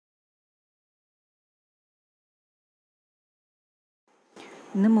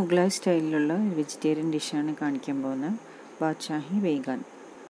ഇന്ന് മുഗളായി സ്റ്റൈലിലുള്ള ഒരു വെജിറ്റേറിയൻ ഡിഷാണ് കാണിക്കാൻ പോകുന്നത്. ബാദ്ഷാഹി ബൈഗാൻ.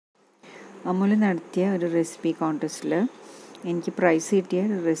 അമുൽ നടത്തിയ ഒരു റെസിപ്പി കോൺടെസ്റ്റിൽ എനിക്ക് പ്രൈസ് കിട്ടിയ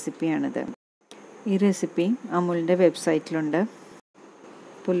ഒരു റെസിപ്പിയാണിത്. ഈ റെസിപ്പി അമുലിൻ്റെ വെബ്സൈറ്റിലുണ്ട്.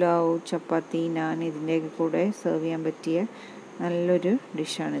 പുലാവ്, ചപ്പാത്തി, നാൻ ഇതിൻ്റെയൊക്കെ കൂടെ സെർവ് ചെയ്യാൻ പറ്റിയ നല്ലൊരു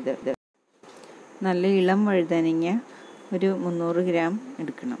ഡിഷാണിത്. നല്ല ഇളം വഴുതനങ്ങ ഒരു 300 ഗ്രാം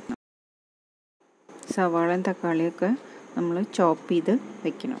എടുക്കണം. സവാളയും തക്കാളിയൊക്കെ നമ്മൾ ചോപ്പ് ചെയ്ത്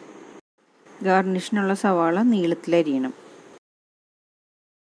വെക്കണം. ഗാർണിഷിനുള്ള സവാള നീളത്തിലരിയണം.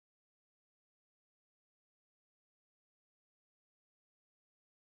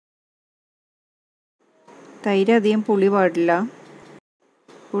 തൈര് അധികം പുളി പാടില്ല.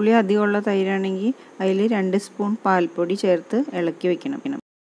 പുളി അധികമുള്ള തൈരാണെങ്കിൽ അതിൽ 2 സ്പൂൺ പാൽപ്പൊടി ചേർത്ത് ഇളക്കി വയ്ക്കണം.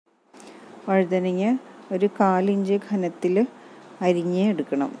 വഴുതനങ്ങ ഒരു 1/4 ഇഞ്ച് ഘനത്തിൽ അരിഞ്ഞ്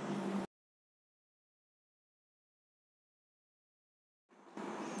എടുക്കണം.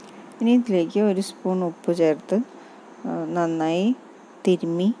 ഇനി ഇതിലേക്ക് 1 സ്പൂൺ ഉപ്പ് ചേർത്ത് നന്നായി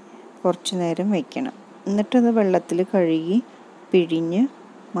തിരുമ്മി കുറച്ച് നേരം വയ്ക്കണം. എന്നിട്ടത് വെള്ളത്തിൽ കഴുകി പിഴിഞ്ഞ്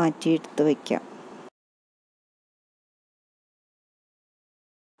മാറ്റിയെടുത്ത് വയ്ക്കാം.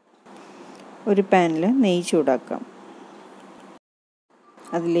 ഒരു പാനിൽ നെയ്യ് ചൂടാക്കാം.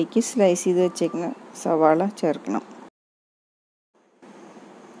 അതിലേക്ക് സ്ലൈസ് ചെയ്ത് വെച്ചേക്കുന്ന സവാള ചേർക്കണം.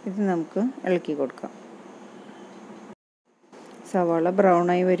 ഇത് നമുക്ക് ഇളക്കി കൊടുക്കാം. സവാള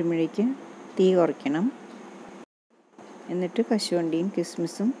ബ്രൗണായി വരുമ്പോഴേക്ക് തീ കുറയ്ക്കണം. എന്നിട്ട് കശുവണ്ടിയും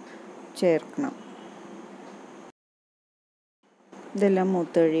കിസ്മിസും ചേർക്കണം. ഇതെല്ലാം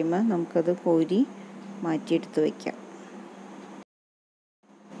മൂത്ത് കഴിയുമ്പോൾ നമുക്കത് കോരി മാറ്റിയെടുത്ത് വയ്ക്കാം.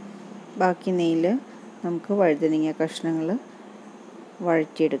 ബാക്കി നെയ്യിൽ നമുക്ക് വഴുതനങ്ങ കഷ്ണങ്ങൾ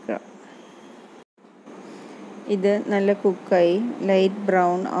വഴറ്റിയെടുക്കാം. ഇത് നല്ല കുക്കായി ലൈറ്റ്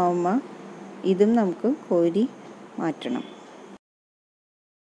ബ്രൗൺ ആവുമ്പോൾ ഇതും നമുക്ക് കോരി മാറ്റണം.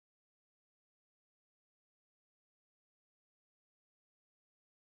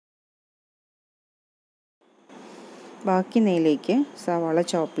 ബാക്കി നെയ്യിലേക്ക് സവാള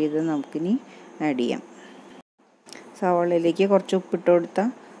ചോപ്പ് ചെയ്ത് നമുക്കിനി ആഡ് ചെയ്യാം. സവാളയിലേക്ക് കുറച്ച് ഉപ്പിട്ട് കൊടുത്താൽ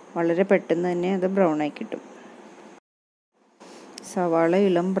വളരെ പെട്ടെന്ന് തന്നെ അത് ബ്രൗണായി കിട്ടും. സവാള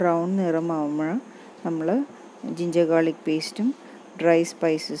ഇളം ബ്രൗൺ നിറമാവുമ്പോൾ നമ്മൾ ജിഞ്ചർ ഗാർലിക് പേസ്റ്റും ഡ്രൈ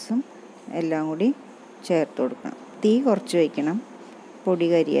സ്പൈസസും എല്ലാം കൂടി ചേർത്ത് കൊടുക്കണം. തീ കുറച്ച് വയ്ക്കണം, പൊടി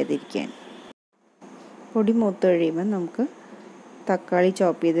കരിയാതിരിക്കാൻ. പൊടി മൂത്ത് കഴിയുമ്പോൾ നമുക്ക് തക്കാളി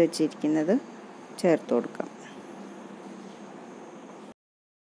ചോപ്പ് ചെയ്ത് വെച്ചിരിക്കുന്നത് ചേർത്ത് കൊടുക്കാം.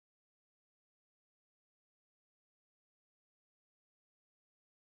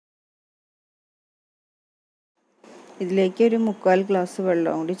 ഇതിലേക്ക് ഒരു 3/4 ഗ്ലാസ്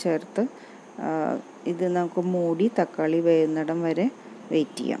വെള്ളം കൂടി ചേർത്ത് ഇത് നമുക്ക് മൂടി തക്കാളി വേകുന്നിടം വരെ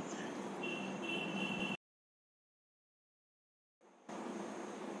വെയിറ്റ് ചെയ്യാം.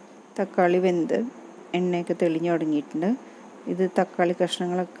 തക്കാളി വെന്ത് എണ്ണയൊക്കെ തെളിഞ്ഞു തുടങ്ങിയിട്ടുണ്ട്. ഇത് തക്കാളി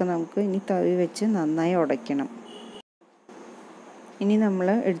കഷ്ണങ്ങളൊക്കെ നമുക്ക് ഇനി തവി വെച്ച് നന്നായി ഉടയ്ക്കണം. ഇനി നമ്മൾ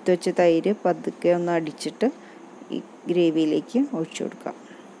എടുത്തു വെച്ച തൈര് പതുക്കെ ഒന്ന് അടിച്ചിട്ട് ഈ ഗ്രേവിയിലേക്ക് ഒഴിച്ചു കൊടുക്കാം.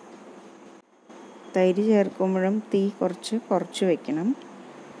 തൈര് ചേർക്കുമ്പോഴും തീ കുറച്ച് വയ്ക്കണം.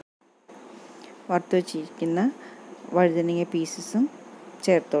 വറുത്ത് വച്ചിരിക്കുന്ന വഴുതനങ്ങ പീസസും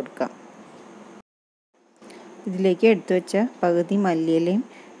ചേർത്ത് കൊടുക്കാം. ഇതിലേക്ക് എടുത്തു വെച്ച പകുതി മല്ലിയിലയും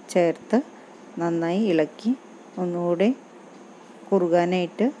ചേർത്ത് നന്നായി ഇളക്കി ഒന്നുകൂടെ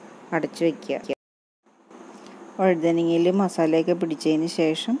കുറുകാനായിട്ട് അടച്ചു വയ്ക്കുക. വഴുതനങ്ങയിൽ മസാലയൊക്കെ പിടിച്ചതിന്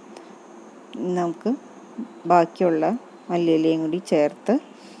ശേഷം നമുക്ക് ബാക്കിയുള്ള മല്ലിയിലയും കൂടി ചേർത്ത്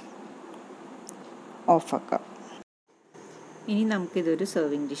ഓഫാക്കാം. ഇനി നമുക്കിതൊരു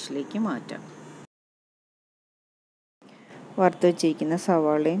സെർവിങ് ഡിഷിലേക്ക് മാറ്റാം. വറുത്ത് വച്ചിരിക്കുന്ന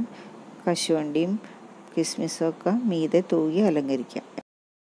സവാളയും കശുവണ്ടിയും കിസ്മിസും ഒക്കെ മീതെ തൂകി അലങ്കരിക്കാം.